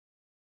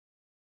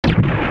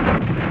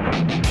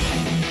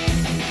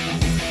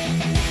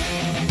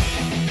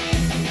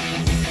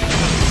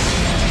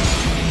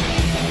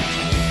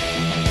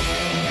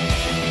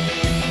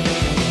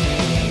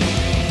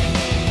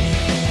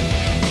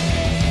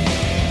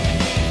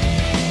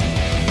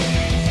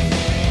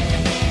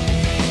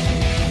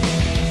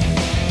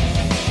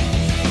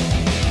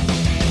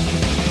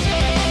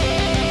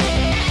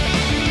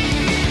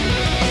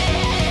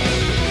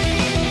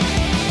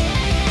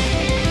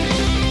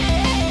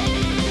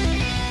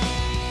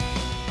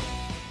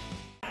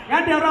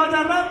งั้นเดี๋ยวเราจ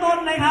ะเริ่มต้น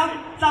นะครับ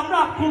สำห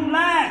รับกลุ่มแร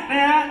กน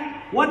ะฮะ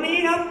วันนี้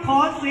ครับขอ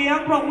เสียง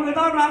ปรบมือ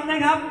ต้อนรับนะ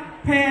ครับ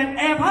เพจ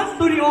J-HERO ส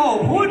ตูดิโอ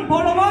คุณพ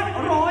ลวัฒน์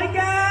ร้อยแ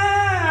ก้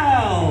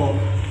ว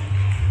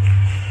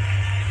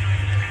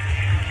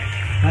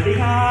สวัสดี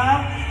ครับ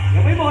ยั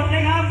งไม่หมดน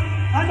ะครับ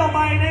ท่านต่อไป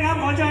นะครับ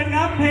ขอเชิญค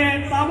รับเพจ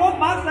สาวก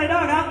มาร์คไซเดอ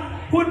ร์ครับ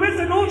คุณวิ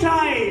ษณุ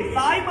ชัยส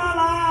ายมา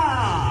ลา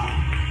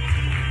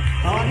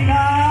สวัสดีค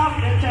รับ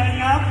เรียนเชิญ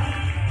ครับ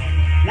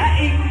และ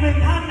อีกหนึ่ง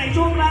ท่านใน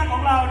ช่วงแรกขอ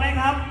งเรานะ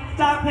ครับ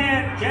จากเพ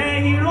จ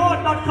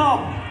J-HERO.COM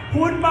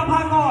คุณประภ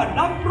ากร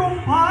ดำรง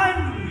พัน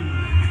ธ์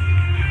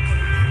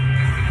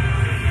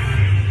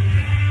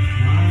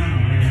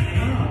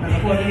แต่ละ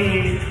คนมี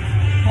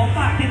ของฝ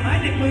ากติดไม้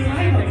ติดมือมาใ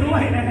ห้ผมด้ว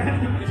ยนะฮะ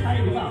ใช่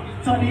หรือเปล่า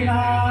สวัสดีค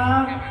รั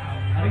บ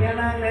อนุญาต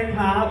นั่งเลยค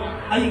รับ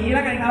เอาอย่างนี้แ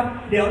ล้วกันครับ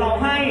เดี๋ยวเรา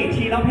ให้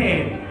ทีละเพ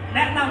จแน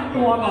ะนำ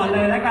ตัวก่อนเล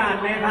ยแล้วกัน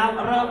นะครับ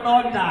เริ่มต้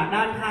นจาก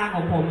ด้านข้างข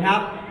องผมครั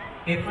บ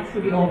J-HERO สตู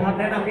ดิโอครับ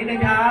แนะนำนิดนึ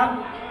งครับ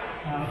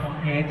ผม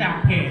จาก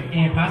เพจ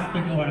J-HERO สตู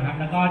ดิโอนะครับ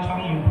แล้วก็ช่อง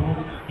YouTube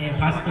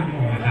J-HERO สตูดิโอ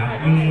นะครับ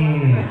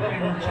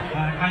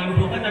ทาง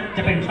YouTube ก็จ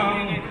ะเป็นช่อง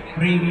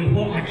รีวิวพ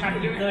วกแอคชั่น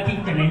ฟิกเกอร์ที่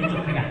จะเน้นจุ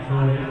ดขยับ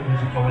โดย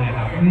เฉพาะเลยค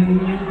รับ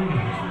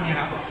นี่ค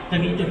รับจะ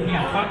มีจุดข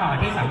ยับข้อต่อ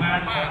ที่สามารถ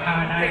โพสท่า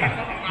ได้แบบ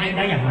เล่นไ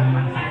ด้อย่าง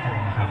มันสะใจ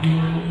นะค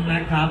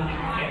รับ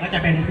ก็จะ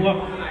เป็นพวก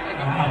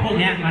เอาพวก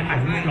นี้มาถ่าย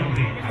รูปลงเพ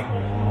จครับ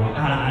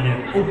เดี๋ยว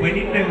อุบไว้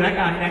นิดนึงแล้ว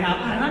กันนะครับ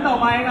ท่านต่อ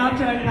ไปครับ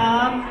เชิญครั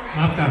บ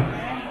กับ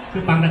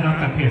ชื่อปังนะครับ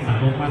จากเพจสา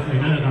วกมาส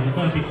เตอร์ครับแล้ว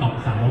ก็ติ๊กต็อก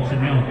สาวกชา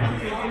แนลครับ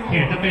เพ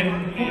จจะเป็น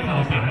พวกข่า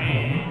วสารขอ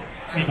ง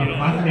เกี่ยวกับ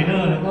มาสเตอ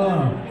ร์แล้วก็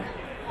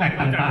แตก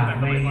ต่าง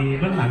ๆใน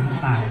เบื้องหลัง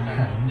ต่างๆ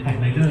ของ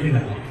ไรเดอร์นี่แห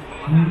ละ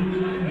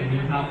แบบ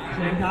นี้ครับเ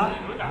ชิญครับ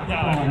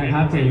นะค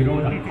รับ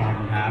J-HERO.COM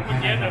ครับถ้า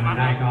ใครจำ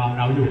ได้ก็เ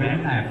ราอยู่กันตั้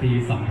งแต่ปี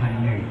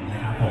 2001 นะ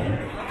ครับผม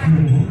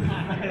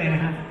เลยน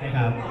ะครับ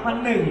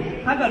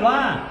2001ถ้าเกิดว่า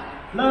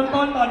เริ่ม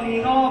ต้นตอนนี้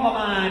ก็ประ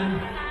มาณ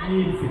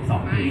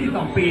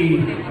22 ปี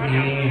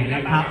นี่น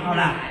ะครับเอา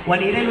ล่ะวัน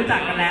นี้ได้รู้จั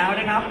กกันแล้ว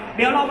นะครับเ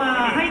ดี๋ยวเรามา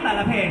ให้แต่ล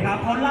ะเพจครับ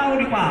เขาเล่า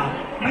ดีกว่า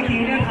เมื่อกี้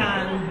เนี่ยทา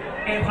ง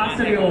J-HERO ส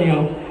ตูดิโอ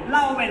เ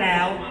ล่าไปแล้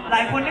วหล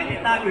ายคนได้ติด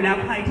ตามอยู่แล้ว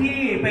ใครที่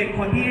เป็นค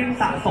นที่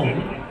สะสม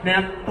นะค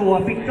รับตัว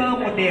ฟิกเกอร์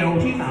โมเดล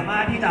ที่สามา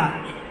รถที่จะ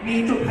มี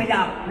จุดข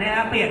ยับนะค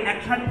รับเปลี่ยนแอค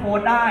ชั่นโพ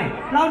สได้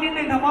เล่านิด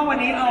นึงครับว่าวัน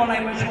นี้เอาอะไร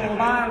มาโชว์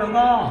บ้างแล้ว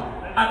ก็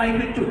อะไร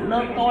คือจุดเ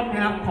ริ่มต้น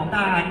ครับของก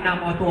ารน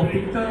ำเอาตัวฟิ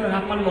กเกอร์ค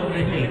รับมาลงใน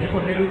เพจให้ค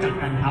นได้รู้จัก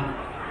กันครับ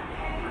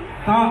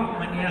ก็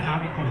วันนี้นะครับ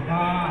ผม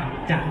ก็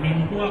จะเน้น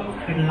พวก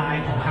เป็นลาย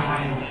ของทา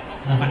ง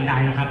บันได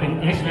นะครับเป็น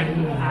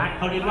HMU Art เ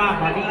ขาเรียกว่า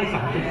Body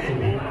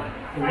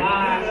 2.0 หรือว่า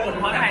คน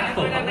เพาะไทยส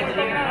ดก็จะเ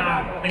รียกว่า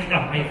เป็นกล่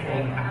องไอโฟ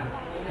นครับ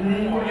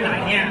ลาย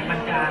เนี่ยมัน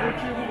จะ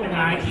เป็น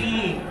ลายที่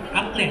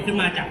อัปเกรดขึ้น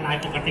มาจากลาย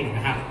ปกติน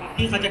ะครับ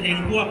ที่เขาจะเน้น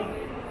พวก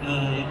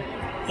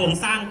โครง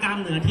สร้างกล้าม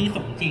เนื้อที่ส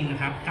มจริงนะ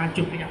ครับการ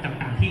จุดขยับ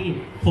ต่างๆที่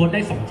โพสไ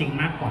ด้สมจริง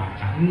มากกว่า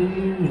ครับ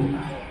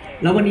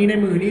แล้ววันนี้ใน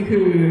มือนี่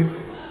คือ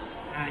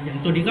อย่าง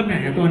ตัวนี้ก็ไหน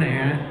ตัวไหน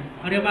ฮะ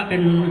เขาเรียกว่าเป็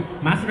น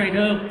Mask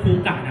Rider คู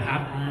กะนะครั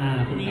บ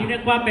ตัวนี้เรีย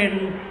กว่าเป็น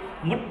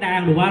มดแดง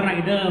หรือว่า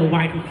Rider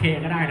Y2K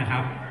ก็ได้นะครั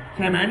บใ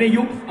ช่ไหมใน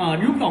ยุ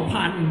ค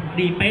 2000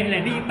 ดีเป๊ะ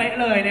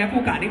เลยนะคู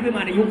กะนี่คือม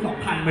าในยุค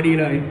 2000 มาดี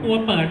เลยตัว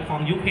เปิดขอ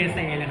งยุคเพเซ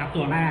เลยครับ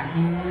ตัวแรก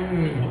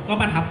ก็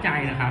ประทับใจ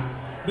นะครับ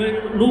ด้วย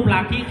รูปลั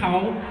กษณ์ที่เขา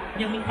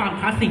ยังมีความ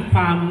คลาสสิกค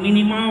วามมิ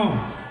นิมอล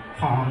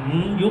ของ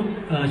ยุค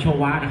โช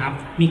วะนะครับ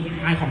มี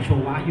ไอของโช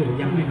วะอยู่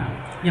ยั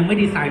งไม่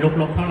ดีไซน์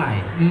ลบๆเท่าไหร่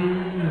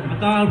แล้ว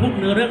ก็พวก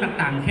เนื้อเรื่อง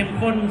ต่างๆเข้ม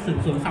ข้นสืบ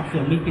สวนสอบส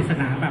วนมีปริศ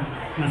นาแบบ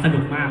มันสนุ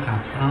กมากครับ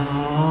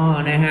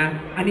นะฮะ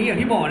อันนี้อย่าง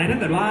ที่บอกนะถ้า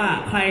เกิดว่า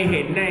ใครเ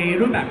ห็นใน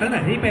รูปแบบตั้งแต่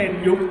ที่เป็น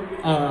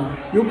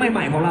ยุคให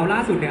ม่ๆของเราล่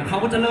าสุดเนี่ยเขา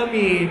ก็จะเริ่ม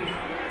มี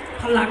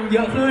พลังเย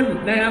อะขึ้น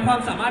นะครับความ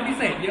สามารถพิเ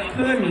ศษเยอะ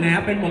ขึ้นนะครั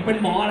บเป็น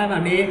หมออะไรแบ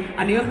บนี้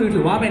อันนี้ก็คือถื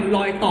อว่าเป็นร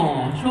อยต่อ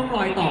ช่วงร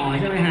อยต่อ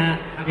ใช่ไหมฮะ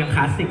ยังค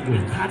ลาสสิกอ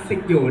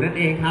ยู่นั่น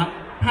เองครับ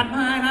ถัดม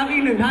าครับอี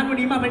กหนึ่งท่านวัน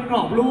นี้มาเป็นกร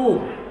อบรูป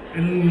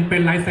เป็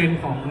นลายเซ็น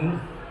ของ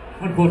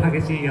มอนโกทาเก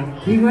ชิครับ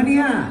จริงวะเ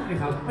นี่ยใช่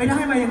ครับไปได้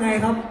มายังไง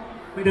ครับ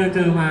ไปเดินเจ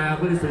อมา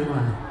ก็เลยซื้อม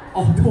าโ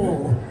อ้โห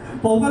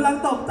ผมกำลัง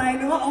ตกใจ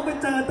นึกว่าเอาไป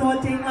เจอตัว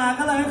จริงมา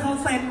ก็เลยให้เขา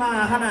เซ็นมา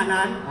ขนาด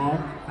นั้น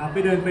ครับไป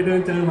เดิ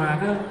นเจอมา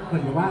ก็เหมื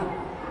อนกับว่า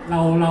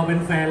เราเป็น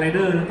แฟนไรเด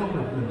อร์แล้วต้องแบ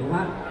บเหมือนกับว่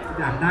า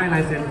อยากได้ลา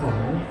ยเซ็นของ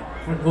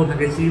มอนโกทา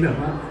เกชิแบบ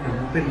ว่า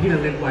เป็นที่ร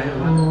ะลึกไว้แบบ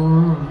ว่า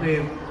ไ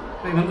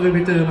ปบังเอิญไป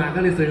เจอมาก็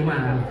เลยซื้อมา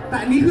แต่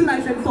อันนี้คือลาย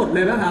เซ็นสดเล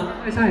ยไหมครับ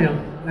ไม่ใช่ครับ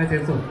ลายเซ็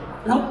นสด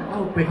แล้วเอ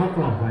าไปเข้าก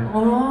ล่องไว้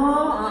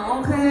โอ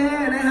เค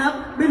นะครับ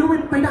ไม่รู้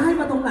ไปได้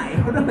มาตรงไหน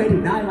เขาทำไมถึ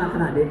งได้มาข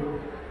นาดนี้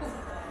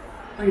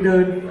อั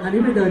น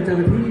นี้ไปเดินเจอ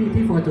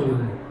ที่ฟอร์จูน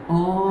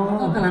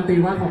ก็การันตี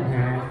ว่าของแ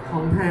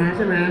ท้ใ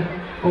ช่ไหม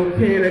โอเ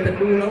คเลยแต่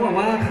ดูแล้วบอก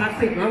ว่าคลาส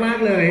สิกมาก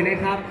ๆเลยนะ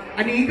ครับ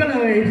อันนี้ก็เล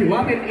ยถือว่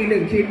าเป็นอีกห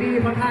นึ่งชิ้นที่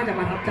ค่อนข้างจะ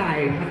ประทับใจ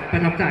ครั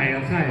บ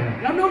ใช่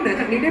แล้วนอกเหนือ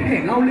จากนี้ได้เพ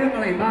จเล่าเรื่องอ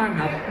ะไรบ้าง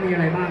ครับมีอะ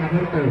ไรบ้างครับเ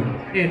พิ่มเติม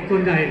ส่ว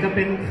นใหญ่จะเ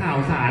ป็นข่าว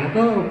สารแล้ว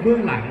ก็เบื้อ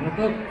งหลังแล้ว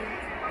ก็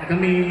อาจจะ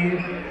มี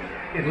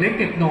เก็บเล็ก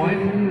เก็บน้อย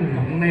ข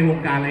องในวง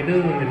การไรเดอ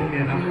ร์อะไรพวก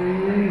นี้ครับ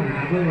ม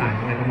าเบื้องหลัง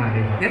อะไรประมาณ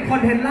นี้ครับงั้นคอ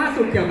นเทนต์ล่า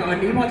สุดเกี่ยวกับอัน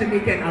นี้พอจะมี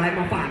เก็บอะไร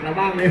มาฝากเรา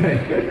บ้างไหม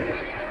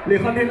หรือ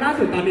คอนเทนต์ล่า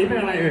สุดตอนนี้เป็น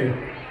อะไร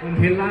คอน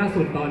เทนต์ล่า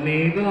สุดตอน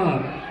นี้ก็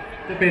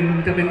จ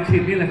จะเป็นชิ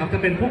นนี่แหละครับจะ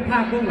เป็นพวกภา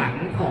พเบื้องหลัง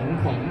ของ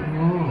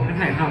การ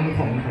ถ่ายทำข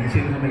องชิ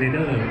นคาเมเลเด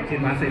อร์ชิน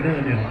มาสเตอ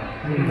ร์เนี่ย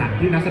หลัง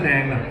ที่นักแสด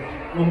งแบบ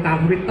ลงตาม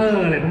Twitter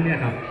อะไรพวกนี้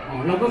ครับ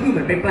เราก็คือเห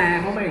มือนไปแปล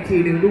เข้ามาอีกที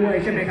หนึ่งด้วย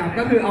ใช่ไหมครับ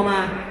ก็คือเอามา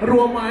ร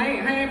วมไว้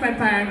ให้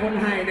แฟนๆคน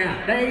ไทยเนี่ย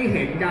ได้เ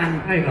ห็นกัน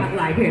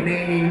หลายเพจใน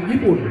ญี่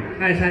ปุ่น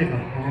ใช่ครั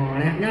บ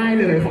ง่าย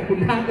เลยขอบคุณ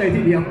มากเลย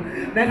ทีเดียว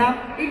นะครับ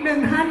อีกหนึ่ง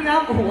ท่านครั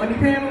บโอ้โหอันนี้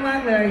เท่มา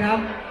กๆเลยครับ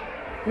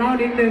เล่า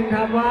นิดนึงค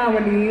รับว่า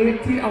วันนี้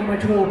ที่เอามา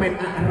โชว์เป็น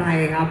อะไร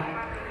ครับ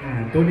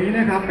ตัวนี้น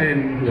ะครับเป็น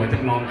หัวจ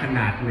ำลองขน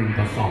าด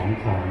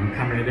1:2ของ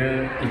Kamen Rider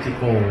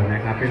Ichigo น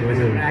ะครับเป็นเวอร์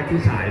ชันแรกที่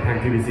ฉายทาง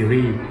ทีวีซี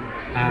รีส์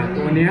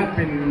ตัวนี้เ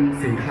ป็น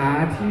สินค้า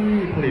ที่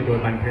ผลิตโดย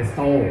บันเพสโ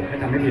ต้ถ้า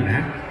จำไม่ผิดน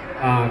ะ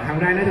ครั้ง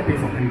แรกน่าจะปี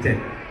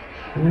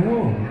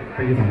 2007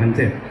ปี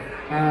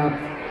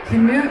 2007ชิ้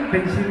นนี้เป็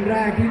นชิ้นแร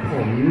กที่ผ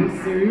ม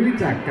ซื้อ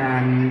จากกา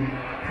ร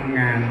ทำ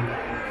งาน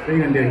ด้วย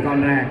เงินเดือนก้อน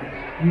แรก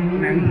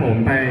นั้นผม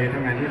ไปท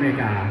ำงานที่อเมริ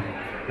กา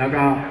แล้ว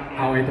ก็เ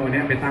อาไอ้ตัว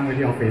นี้ไปตั้งไว้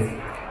ที่ออฟฟิศ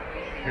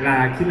เวลา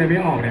คิดอะไรไม่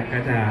ออกเนี่ยก็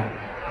จะ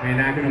ไม่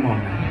น่าขึ้นมามอง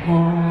นะ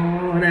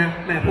นะ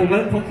แหม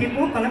ผมคิด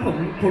ปุ๊บตอนแรก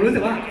ผมรู้สึ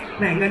กว่าแ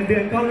หมเงินเดื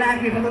อนก้อนแรก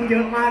ที่เขาต้องเย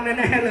อะมากแ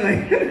น่ๆเลย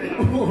โ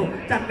อ้โห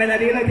จัดไปแล้ว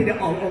นี้เลยทีเดียว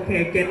โอเค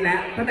เก็ตแล้ว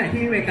ตั้งแต่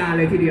ที่อเมริกา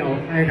เลยทีเดียว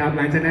ใช่ครับห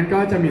ลังจากนั้นก็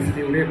จะมีส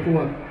กิลเรียกพว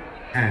ก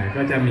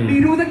ก็จะมี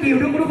ทุกสกิล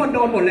ทุกคนโด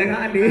นหมดเลยครับ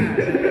อันนี้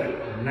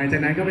หลังจา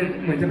กนั้นก็เป็น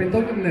เหมือนจะเป็น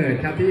ต้นกำเนิด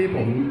ครับที่ผ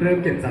มเริ่ม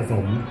เก็บสะส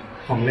ม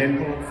ของเล่น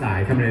พวกสาย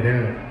คัมเมเดอ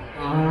ร์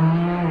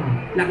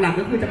หลักๆ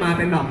ก็คือจะมาเ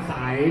ป็นแบบส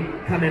าย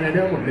คัมเมเด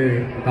อร์หมดเลย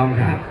ต้อง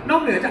ครับนอ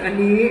กเหนือจากอัน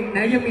นี้น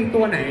ะยังมี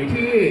ตัวไหน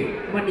ที่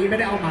วันนี้ไม่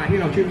ได้เอามาที่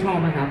เราชื่นชอบ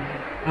ไหมครับ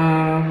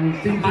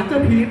จริงมาสเตอ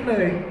ร์พีซเล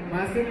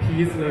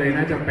ย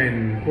น่าจะเป็น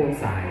พวก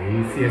สาย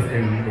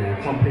CSM หรือ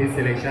Complete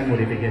Selection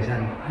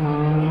Modification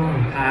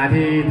ค้า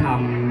ที่ท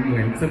ำเหมื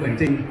อนเสมือน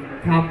จริง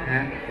ครับน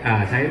ะ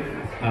ใช้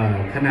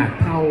ขนาด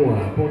เท่า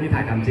พวกที่ถ่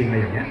ายทำจริงอะไร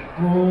อย่างเงี้ย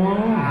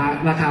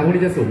ราคาพวก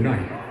นี้จะสูงหน่อย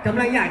กำ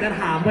ลังอยากจะ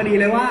ถามพอดี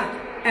เลยว่า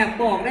แอบ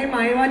บอกได้ไหม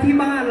ว่าที่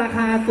บ้านราค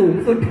าสูง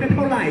สุดเ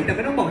ท่าไหร่แต่ไ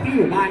ม่ต้องบอกที่อ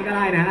ยู่บ้านก็ไ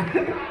ด้นะ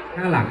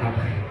5 หลักครับ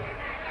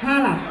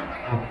5 หลัก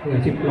ครับเหลือ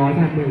10 100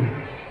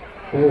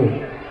 10,000โอ้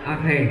โอ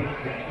เค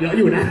เยอะอ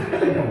ยู่นะ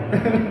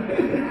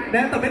แ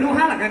ต่ไม่รู้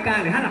5 หลักกลาง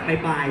ๆหรือ5 หลักป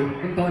ลาย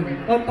ต้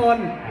น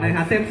นะค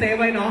รับเซฟ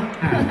ไว้เนาะ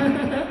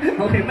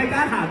โอเคไม่กล้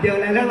าถามเดียว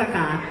แล้วเรื่องราค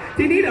า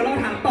ทีนี้เดี๋ยวเรา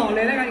ถามต่อเล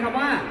ยแล้วกันครับ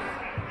ว่า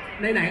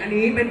ไหนอัน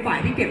นี้เป็นฝ่าย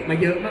ที่เก็บมา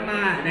เยอะม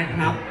ากๆนะค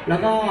รับแล้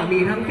วก็มี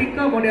ทั้งฟิกเก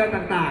อร์โมเดล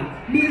ต่าง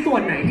ๆมีส่ว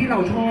นไหนที่เรา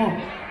ชอบ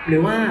หรื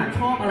อว่าช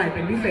อบอะไรเ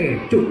ป็นพิเศษ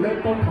จุดเริ่ม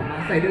ต้นของมา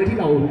สเตอร์ที่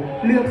เรา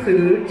เลือกซื้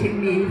อชิ้น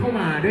นี้เข้า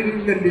มาด้วย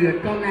เงินเดือน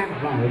ก้อนแรกขอ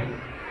งเรา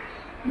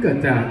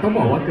ต้องบ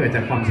อกว่าเกิดจ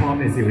ากความชอบ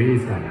ในซีรี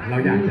ส์ก่อนเรา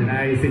อยากจะไ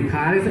ด้สินค้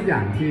าได้สักอย่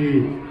างที่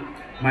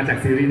มาจาก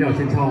ซีรีส์ที่เรา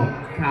ชื่นชอบ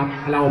ครับ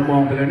เรามอ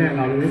งไปแล้วเนี่ยเ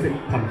รารู้สึก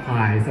ผ่อนคล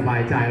ายสบา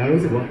ยใจแล้ว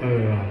รู้สึกว่า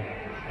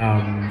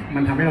มั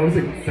นทำให้เรารู้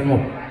สึกส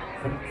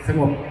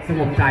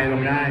งบใจล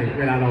งได้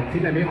เวลาเราคิด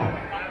อะไรไม่ออก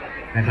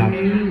นะครับ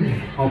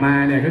ออกมา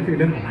เนี่ยก็คือเ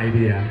รื่องของไอเ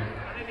ดีย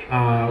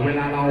เว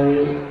ลาเรา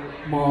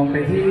มองไป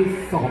ที่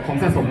สอบของ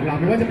สะสมของเรา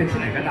ไม่ว่าจะเป็นที่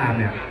ไหนก็ตาม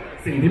เนี่ย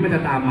สิ่งที่มันจะ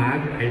ตามมา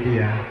คือไอเ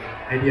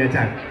ดียจ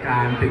ากกา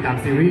รติดตาม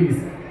ซีรี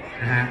ส์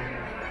นะฮะ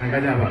มันก็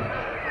จะแบบ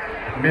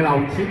ทำให้เรา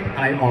คิดอ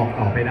ะไรออก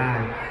ต่อไปได้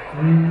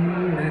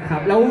นะครั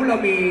บแล้วเรา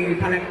มี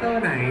คาแรคเตอ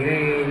ร์ไหนใน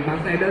มาส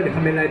เตอร์หรือ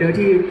คัมเมนไรเดอร์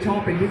ที่ชอบ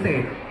เป็นพิเศ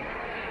ษ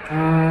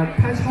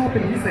ถ้าชอบเป็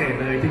นพิเศษ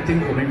เลยจริง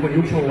ๆผมเป็นคน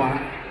ยุคโชวะ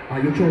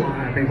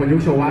เป็นคนยุ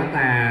คโชวะแ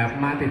ต่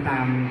มาติดตา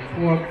มพ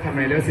วกคัมเมน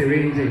ไรเดอร์ซีรี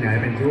ส์จริงๆเนี่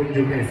ยเป็น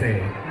ยุคเอเซ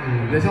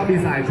จะชอบดี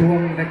ไซน์ช่วง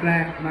แร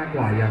กๆมากก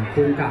ว่าอย่าง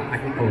คูกะอา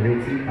กิโตะยุค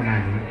ที่ประมาณ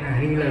นี้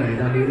นี่เลย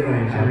ตอนนี้เลย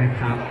ใช่ไหม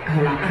ครับเอา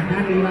ละด้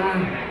านนี้บ้าง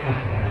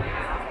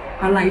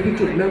อะไรที่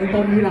จุดเริ่ม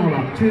ต้นที่เราแบ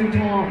บชื่นช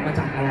อบมา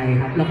จากอะไร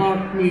ครับแล้วก็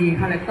มี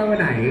คาแรคเตอร์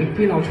ไหน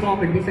ที่เราชอบ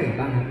เป็นพิเศษ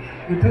บ้างครับ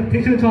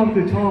ที่ชื่นชอบ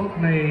คือชอบ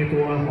ในตั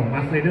วของมา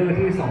สเตอร์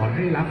ที่สอนใ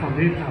ห้รักความ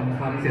ยุติธรรม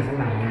ความเสียส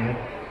ละนะครับ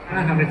ถ้า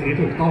ทำในสิ่งที่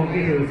ถูกต้อง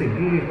ที่คือสิ่ง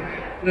ที่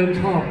เริ่ม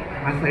ชอบ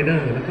มาสเตอ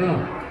ร์แล้วก็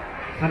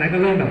ตอนนั้นก็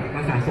เริ่มแบบม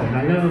าสะสมแ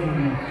ล้วเริ่ม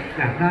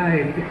อยากได้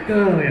ฟิกเก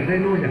อร์อยากได้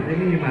นู่นอยากได้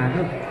นี่มา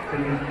ก็เป็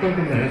นต้นก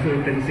ำเนิดก็คือ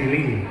เป็นซี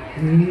รีส์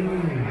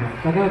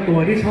แล้วก็ตัว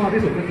ที่ชอบ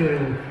ที่สุดก็คือ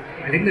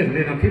หมายเลข 1เล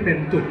ยครับที่เป็น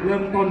จุดเริ่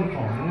มต้นข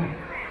อง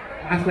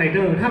อัสไรเด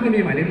อร์ถ้าไม่มี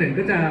หมายเลข 1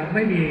ก็จะไ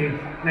ม่มี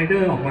ไรเดอ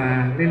ร์ออกมา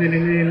เ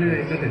รื่อย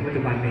ๆก็ถึงปัจ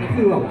จุบันนี้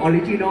คือแบบออ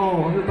ริจินอล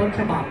ก็คือต้น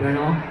ฉบับเลย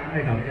เนาะใช่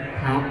ครับ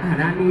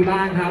ด้านนี้บ้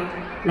างครับ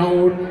เรา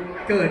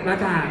เกิดมา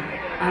จาก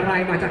อะไร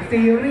มาจาก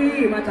ซีรี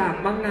ส์มาจาก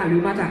มังงะหรื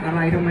อมาจากอะไร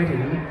ทำไมถึ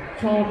ง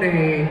ชอบใน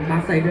มา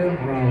สเตอร์ข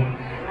องเรา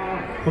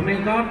ผมเอ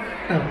งก็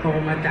เติบโต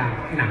มาจาก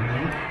หนัง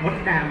มด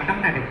แดงมาตั้ง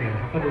แต่เด็ก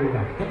ๆก็ดูแบ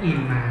บก็อิน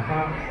มาก็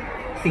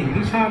สิ่ง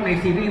ที่ชอบใน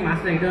ซีรีส์มาส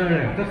เตอร์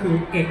ก็คือ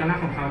เอกลักษ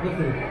ณ์ของเขาก็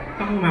คือ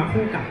ต้องมา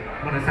คู่กับ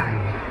มอเตอร์ไซ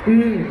ค์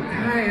ใ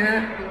ช่ฮะ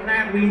แร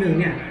ก V1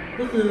 เนี่ย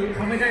ก็คือเข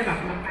าไม่ได้แบบ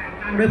มาแปลง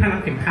ร่างด้วยพลั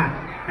งเข็มขัด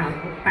แต่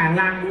แปลง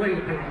ร่างด้วย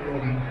พลังล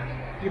ม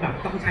ที่แบบ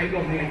ต้องใช้ล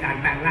มในการ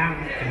แปลงร่าง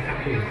เข็มขัด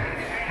ดู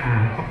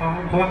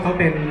เพราะว่าเขา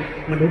เป็น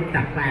มนุษย์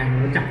ดัดแปลง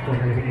จับกด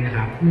อะไรพวกนี้นะค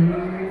รับ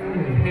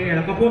เท่แ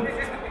ล้วก็พวก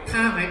ท่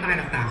าไม้ตาย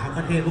ต่างๆเขา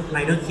ก็เท่พวกไร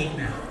เดอร์คิก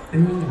เนี่ย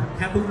แ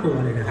ทบทุกตัว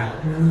เลยนะครับ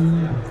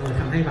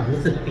ทำให้แบบ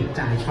รู้สึกติดใ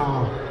จชอ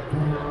บ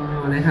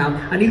นะครับ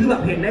อันนี้คือแบ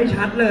บเห็นได้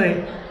ชัดเลย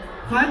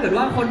ถ้าเกิด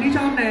ว่าคนที่ช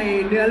อบใน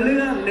เนื้อเ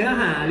รื่องเนื้อ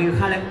หาหรือ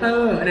คาแรคเตอ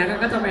ร์นะครับ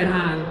ก็จะไปท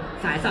าง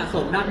สายสะส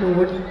มด้านนู้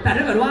นแต่ถ้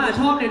าเกิดว่า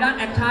ชอบในด้าน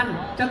แอคชั่น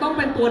จะต้องเ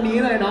ป็นตัวนี้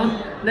เลยเนาะ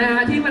นะฮ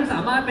ะที่มันสา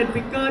มารถเป็น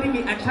ฟิกเกอร์ที่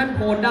มีแอคชั่นโพ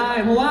สได้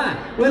เพราะว่า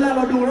เวลาเร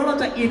าดูแล้วเรา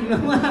จะอิน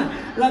มาก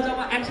เราจะ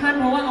มาแอคชั่น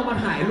เพราะว่าเอามา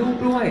ถ่ายรูป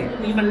ด้วย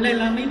นี่มันเล่น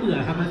แล้วไม่เบื่อ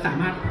ครับมันสา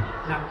มารถ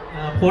แบบ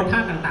โพสท่า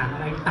ต่างๆอะ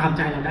ไรตามใ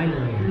จเราได้เล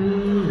ย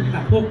แบ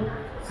บพวก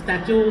สแต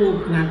จู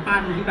งานปั้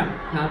นที่แบบ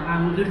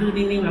ทื่อๆ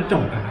นิ่งๆแล้วจ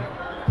บอะครับ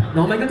เน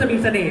าะมันก็จะมี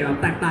เสน่ห์แบบ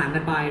แตกต่างกั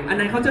นไปอัน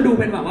นั้นเขาจะดู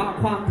เป็นแบบว่า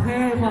ความเท่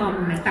ความ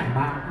เน้นแต่ง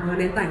บ้าน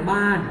เน้นแต่ง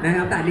บ้านนะค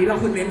รับแต่นี้เรา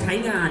คุณเน้นใช้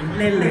งาน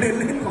เล่นเลย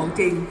เล่นของ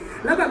จริง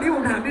แล้วแบบนี้ผ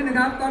มถามนิดนึง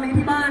ครับตอนนี้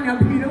ที่บ้านครับ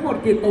มีทั้งหมด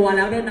กี่ตัวแ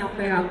ล้วได้นับไห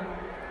มครับ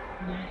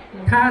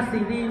ถ้าซี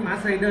รีส์มา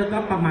สเตอร์ก็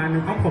ประมาณนึ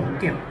งเพราะผม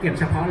เก็บ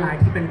เฉพาะลาย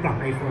ที่เป็นกล่อง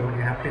iPhone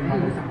นะครับเป็นบอ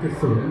ล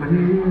3.0มัน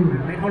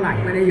ไม่เท่าไหร่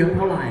ไม่ได้เยอะเ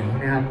ท่าไหร่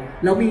นะครับ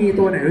แล้วมี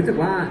ตัวไหนรู้สึก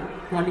ว่า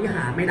ตอนนี้ห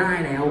าไม่ได้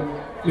แล้ว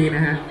มีไหม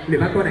ฮะหรือ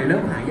ว่าตัวไหนเริ่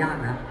มหายาก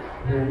แล้ว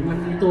มัน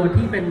มีตัว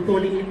ที่เป็นตัว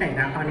ลิมิเต็ด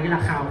นะตอนนี้ร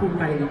าคาพุ่ง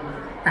ไป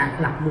แตะ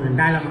หลักหมื่น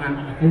ได้แล้วมัน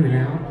หมื่นแ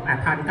ล้ว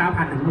8,000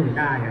 9,000 ถึงหมื่น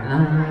ได้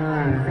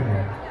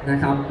นะ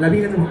ครับแล้ว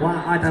พี่ก็จะบอกว่า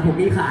แต่ผม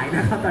มีขายน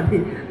ะครับตอนนี้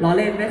ล้อ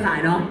เล่นไม่ขาย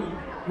เนาะ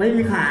ไม่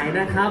มีขาย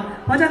นะครับ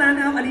เพราะฉะนั้น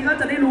ครับอันนี้ก็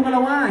จะได้รู้กันแ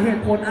ล้วว่าเห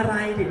ตุผลอะไร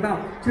ถึงแบบ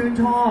ชื่น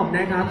ชอบน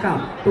ะครับกับ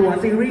ตัว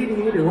ซีรีส์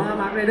นี้หรือว่า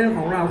มาร์คไรเดอร์ข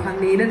องเราครั้ง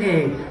นี้นั่นเอ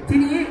งที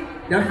นี้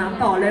เดี๋ยวถาม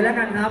ต่อเลยแล้ว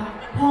กันครับ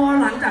พอ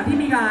หลังจากที่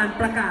มีการ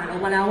ประกาศออ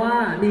กมาแล้วว่า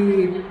มี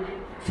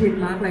ชิน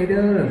มาร์คไรเด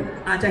อร์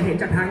อาจจะเห็น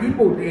จากทางญี่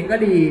ปุ่นเองก็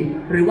ดี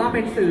หรือว่าเ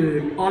ป็นสื่อ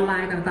ออนไล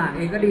น์ต่างๆเ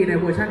องก็ดีใน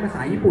เวอร์ชันภาษ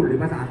าญี่ปุ่นหรือ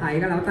ภาษาไทย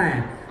ก็แล้วแต่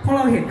พอเ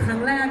ราเห็นครั้ง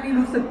แรกนี่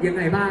รู้สึกยังไ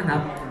งบ้างครั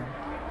บ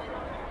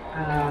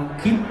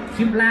ค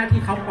ลิปแรก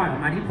ที่เขาปล่อยออ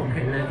กมาที่ผมเ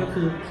ห็นเลยก็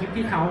คือคลิป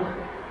ที่เขา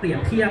เปรียบ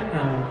เทียบ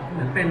เห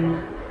มือนเป็น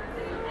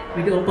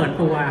วิดีโอเปิด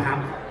ตัวครับ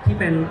ที่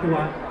เป็นตัว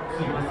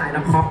ขี่มอเตอร์ไซค์แ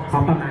ล้วเคา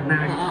ะประมาณหน้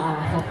า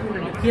เขาพูด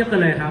เทียบกัน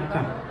เลยครับ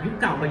กับยุค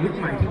เก่ากับยุค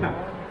ใหม่ที่แบบ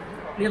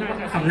เรียกว่า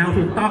สำเนา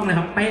ถูกต้องเลย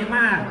ครับเป๊ะม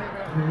าก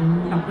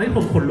ผ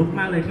มขนลุก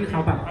มากเลยที่เข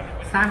าแบบ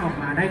สร้างออก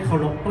มาได้เคา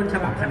รพต้นฉ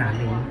บับขนาด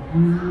นี้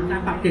กา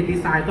รปรับเปลี่ยนดี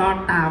ไซน์ก็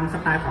ตามส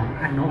ไตล์ของ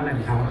อันโนะอะไรข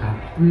องเขาครับ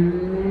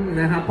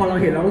นะครับพอเรา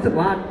เห็นเรารู้สึก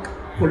ว่า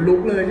ขนลุ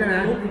กเลยใช่ไหม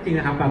ลุกจริงๆ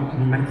นะครับแบบ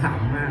มันข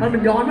ำมากมั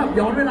นย้อ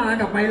นเวลา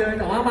กลับไปเลย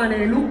แต่ว่ามาใน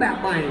รูปแบบ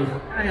ใหม่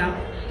ใช่ครับ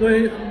โดย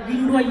ยิ่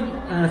งด้วย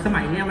ส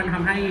มัยนี้มันท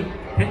ำให้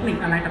เทคนิค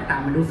อะไรต่า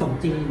งๆมันดูสม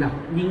จริงแบบ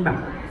ยิ่งแบบ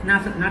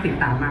น่าติด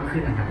ตามมากขึ้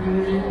นนะครับ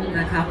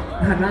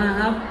ถัดมา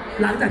ครับ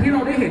หลังจากที่เร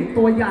าได้เห็น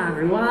ตัวอย่าง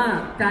หรือว่า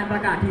การปร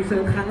ะกาศทีเซอ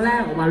ร์ครั้งแร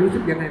กออกมารู้สึ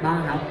กยังไงบ้าง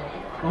ครับ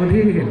ตอน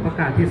ที่เห็นประ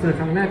กาศทีเซอร์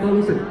ครั้งแรกก็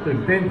รู้สึกตื่น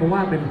เต้นเพราะว่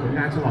าเป็นผล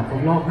งานฉลองคร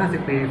บรอบ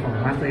 50 ปีของ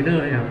มาสเตอ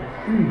ร์ครับ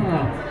ก็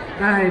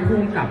ได้พ่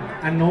วงกับ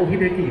อันโนะฮิ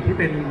เดกิที่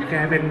เป็นแก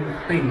เป็น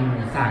ติ่ง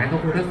สายโท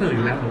คุทัสเซอร์อ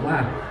ยู่แล้วผมว่า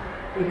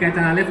แกจ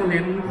ะเรฟเฟอเร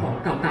นซ์ของ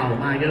เก่า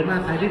ๆมาเยอะมา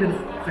กใครที่เป็น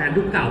แฟน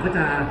ยุคเก่าก็จ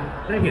ะ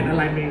ได้เห็นอะ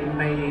ไร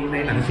ใน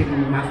หนังชิน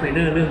มาสเต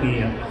อร์เรื่องนี้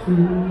ครับ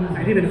ใคร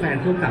ที่เป็นแฟน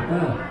พ่วงกับก็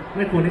ไ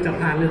ม่ควรที่จะพ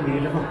ลาดเรื่องนี้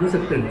แล้วผมรู้สึ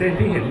กตื่นเต้น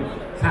ที่เห็น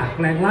ฉากแป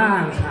ลงร่า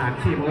งฉาก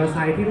ขี่มอเตอร์ไซ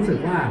ค์ที่รู้สึก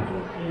ว่า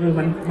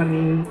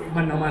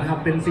มันเอามาท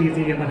ำเป็น CG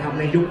มาทำ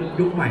ใน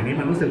ยุคใหม่นี้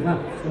มันรู้สึกว่า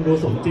มันดู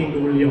สมจริง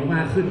ดูเรียวม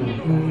ากขึ้น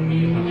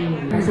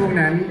ในช่วง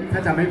นั้นถ้า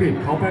จำไม่ผิด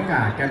เขาประก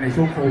าศกันใน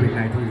ช่วงโควิด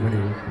-19 พอ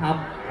ดีครั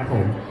บผ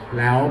ม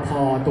แล้วพ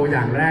อตัวอ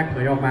ย่างแรกเผ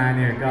ยออกมาเ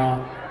นี่ยก็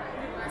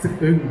สึก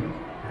อึ้ง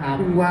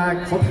ว่า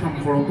เขาท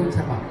ำโครงต้นฉ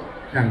บับ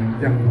อย่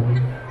าง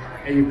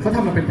เขาท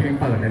ำมาเป็นเพลง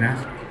เปิดเลยนะ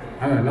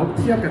แล้ว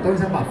เทียบกับต้น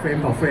ฉบับเฟรม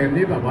ต่อเฟรม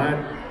นี่แบบว่า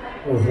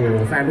โอ้โห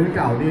แฟนรุ่นเ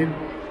ก่านี่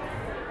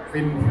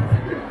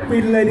ฟิ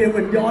นเลยเดียวเห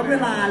มือนย้อนเว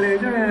ลาเลย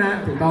ใช่ไหมฮะ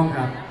ถูกต้องค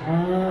รับ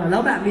แล้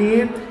วแบบนี้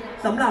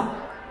สำหรับ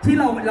ที่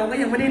เราก็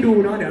ยังไม่ได้ดู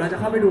เนาะเดี๋ยวเราจะ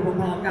เข้าไปดู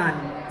พร้อมๆกัน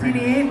ที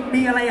นี้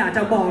มีอะไรอยากจ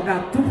ะบอกกับ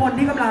ทุกคน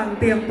ที่กำลัง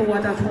เตรียมตัว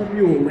จะชม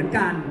อยู่เหมือน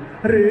กัน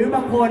หรือบ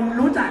างคน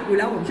รู้จักอยู่แ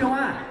ล้วผมเชื่อ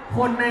ว่าค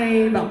นใน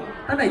แบบ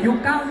ตั้งแต่ยุค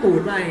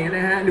 90 ไปน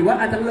ะฮะหรือว่า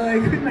อาจจะเลย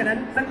ขึ้นไปนั้น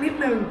สักนิด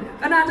นึง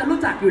ก็น่าจะรู้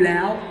จักอยู่แล้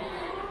ว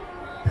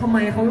ทำไม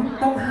เขา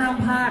ต้องห้าม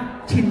พลาด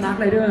ชินมาร์ค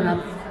ไรเดอร์ครับ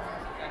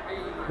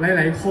ห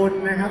ลายๆคน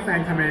นะครับแฟ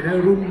นคาเมเดอ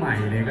ร์รุ่นใหม่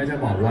เนี่ยก็จะ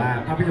บอกว่า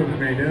ภาพยนตร์คา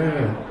เมเดอ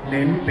ร์เ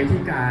น้นไป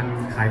ที่การ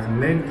ขายของ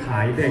เล่นขา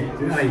ยเด็กห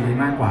รืออะไรอย่างนี้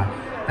มากกว่า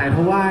แต่เพ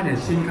ราะว่าเนี่ย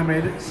ชินคาเม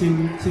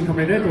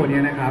เดอร์ตัวนี้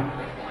นะครับ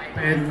เ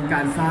ป็นก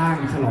ารสร้าง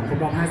ฉลองครบ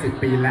รอบ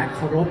 50 ปีและเค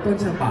ารพต้น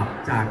ฉบับ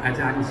จากอา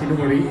จารย์อิชิโนโ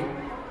มริ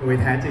โดย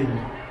แท้จริง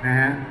นะ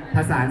ฮะผ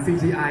สาน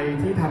CGI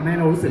ที่ทำให้เ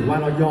รารู้สึกว่า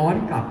เราย้อน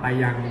กลับไป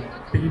ยัง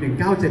ปี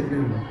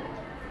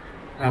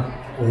 1971แบบ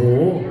โอ้โห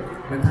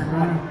เห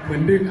มือ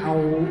นดึงเอา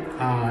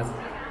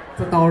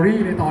สตอรี่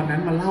ในตอนนั้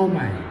นมาเล่าให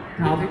ม่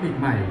เอาเทคนิค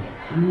ใหม่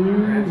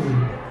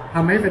ท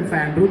ำให้แฟ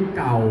นๆรุ่น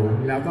เก่า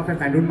แล้วก็แ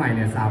ฟนๆรุ่นใหม่เ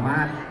นี่ยสามา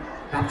รถ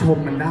รับชม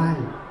มันได้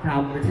ครั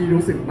บที่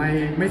รู้สึก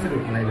ไม่สะดุ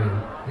ดอะไรเลย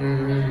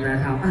นะ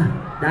ครับ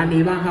ด้าน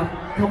นี้บ้างครับ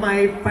ทำไม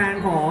แฟน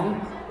ของ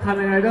คาเม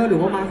นไรเดอร์หรือ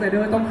ว่ามาร์คไรเดอ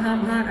ร์ต้องห้าม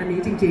พลาดอันนี้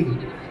จริง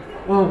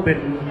ๆก็เป็น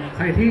ใค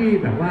รที่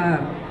แบบว่า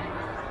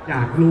อย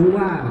ากรู้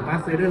ว่ามาร์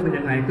คไรเดอร์เป็น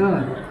ยังไงก็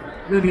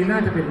เรื่องนี้น่า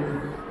จะเป็น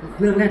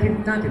เรื่องแรกที่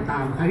น่าติดตา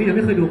มใครที่ยังไ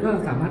ม่เคยดูก็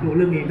สามารถดูเ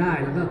รื่องนี้ได้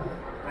แล้วก็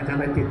อาจจะ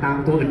ไปติดตาม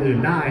ตัวอื่น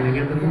ๆได้อะไรเ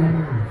งี้ย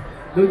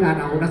ด้วยการ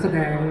เอานักแสด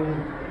ง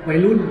วัย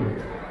รุ่น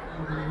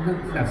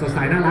แบบสดใส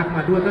น่ารักม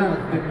าด้วยก็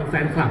เป็นแฟ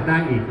นคลับได้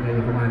อีกอะไร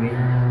ประมาณนี้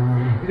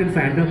ที่เป็นแฟ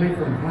นก็ไม่ค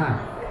วรพลาด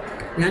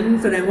งั้น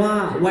แสดงว่า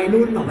วัย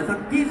รุ่นต่อมาสัก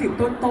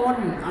 20 ต้น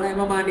ๆอะไร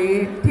ประมาณนี้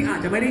ที่อาจ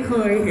จะไม่ได้เค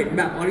ยเห็นแ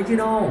บบออริจิ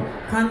นอล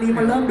ครั้งนี้ม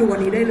าเริ่มดูวัน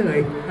นี้ได้เลย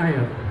ใช่ค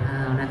รับ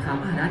นะครับ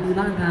ด้านนี้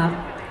บ้างครับ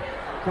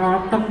ก็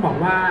ต้องบอก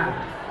ว่า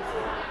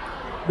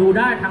ดูไ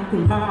ด้ทั้งคุ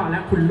ณพ่อและ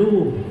คุณลู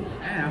ก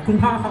คุณ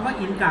พ่อเขาก็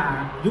อินกับ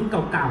ยุค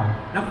เก่า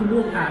ๆแล้วคุณลู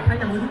กถ้า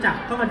ยังไม่รู้จัก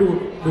ก็มา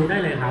ดูได้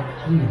เลยครับ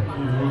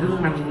ซึ่ง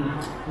มัน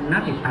น่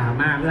าติดตาม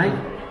มากและ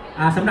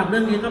สำหรับเรื่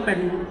องนี้ก็เป็น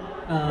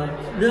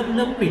เ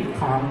รื่องปิด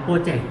ของโปร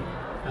เจกต์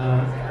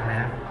อะไร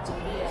นะ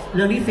เ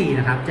รื่องที่4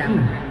นะครับจาก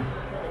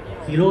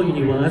ฮีโร่ยู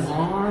นิเวิร์ส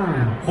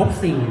ครบ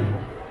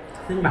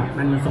4ซึ่งแบบ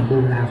มันสมบู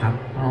รณ์แล้วครับ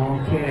โอ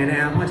เคนะ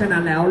ครับเพราะฉะนั้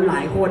นแล้วหลา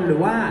ยคนหรื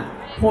อว่า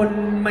คน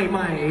ให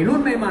ม่ๆรุ่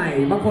นใหม่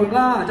ๆบางคน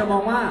ก็จะมอ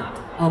งว่า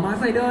มาร์ค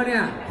ไซเดอร์เนี่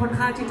ยค่อน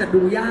ข้างที่จะ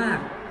ดูยาก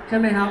ใช่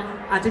ไหมครับ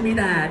อาจจะมี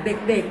แต่เ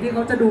ด็กๆที่เข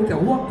าจะดูเกี่ย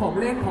วกับพวกของ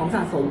เล่นของส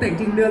ะสมแต่จ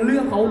ริงๆเรื่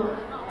องเข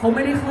าไ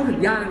ม่ได้เข้าถึง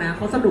ยากนะเ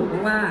ขาสนุก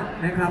มาก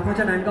ๆนะครับเพราะ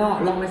ฉะนั้นก็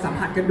ลองไปสัม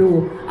ผัสกันดู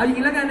เอาอย่าง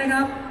นี้แล้วกันนะค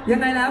รับยัง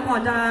ไงแล้วก่อ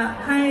นจะ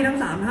ให้ทั้ง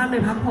3ท่านไป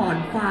พักผ่อน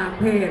ฝาก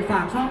เพจฝ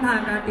ากช่องทาง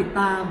การติด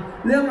ตาม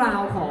เรื่องรา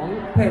วของ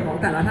เพจของ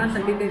แต่ละท่านสั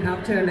กนิดนึงครับ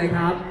เชิญเลยค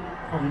รับ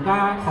ผมก็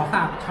ขอฝ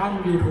ากช่อง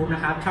YouTube น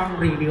ะครับช่อง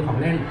รีวิวของ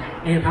เล่น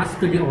A+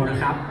 Studio นะ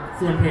ครับ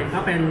ส่วนเพจก็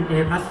เป็น A+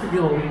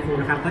 Studio YouTube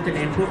นะครับก็จะเ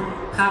น้นพวก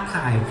ภาพ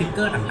ถ่ายฟิกเก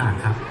อร์ต่าง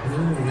ๆครับ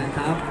นะค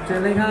รับเชิญ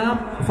เลยครับ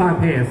ฝาก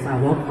เพจสา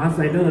วกมาร์คไซ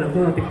เดอร์แล้ว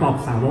ก็ติ๊กต็อก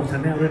สาวกชา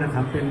แนลด้วยนะค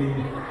รับเป็น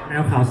แน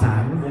วข่าวสา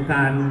รวงก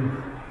าร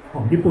ข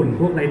องญี่ปุ่น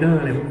พวกไรเดอร์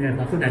อะไรพวกนี้ค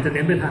รับส่วนใหญ่จะเ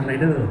น้นไปทางไร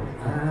เดอร์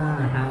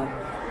ครับ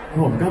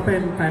ผมก็เป็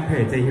นแฟนเพ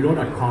จ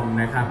J-HERO.COM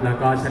นะครับแล้ว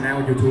ก็ช anel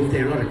YouTube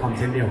J-HERO.COM เ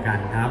ช่นเดียวกัน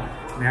ครับ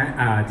นะ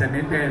จะเ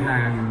น้นไปทา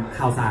ง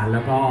ข่าวสารแ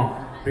ล้วก็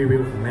รีวิ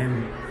วของเล่น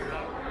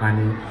มา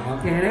นี้โอ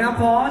เคนะครับ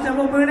ขอเสียงป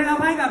รบมือนะครับ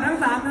ให้กับทั้ง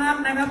3ท่าน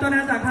นะครับตัวแท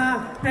นจากทาง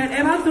เพจ A+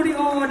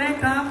 Studio นะ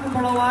ครับคุณพ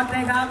ลวัฒน์น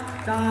ะครับ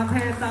จากเพ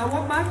จสาว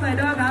กมาร์คไซเ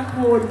ดอร์ครับ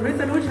คุณวิ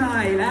ษณุชั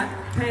ยและ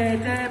เพจ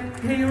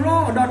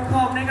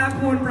J-HERO.COM นะครับ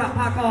คุณประภ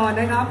ากร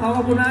นะครับขอ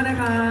บคุณมากนะ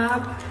ครับ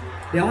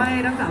เดี๋ยวให้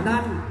ทั้ง3ท่า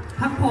น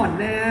พักผ่อน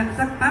นะ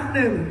สักแป๊บห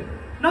นึ่ง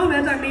นอกเหนื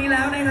อจากนี้แ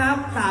ล้วนะครับ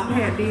3เพ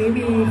จนี้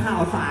มีข่า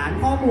วสาร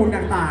ข้อมูล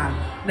ต่าง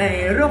ๆใน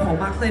เรื่องของ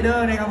มาร์คไซเดอ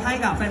ร์นะครับให้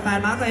กับแฟน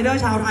ๆมาร์คไซเดอ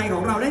ร์ชาวไทยข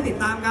องเราได้ติด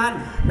ตามกัน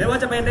ไม่ว่า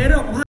จะเป็นในเรื่อ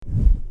งของ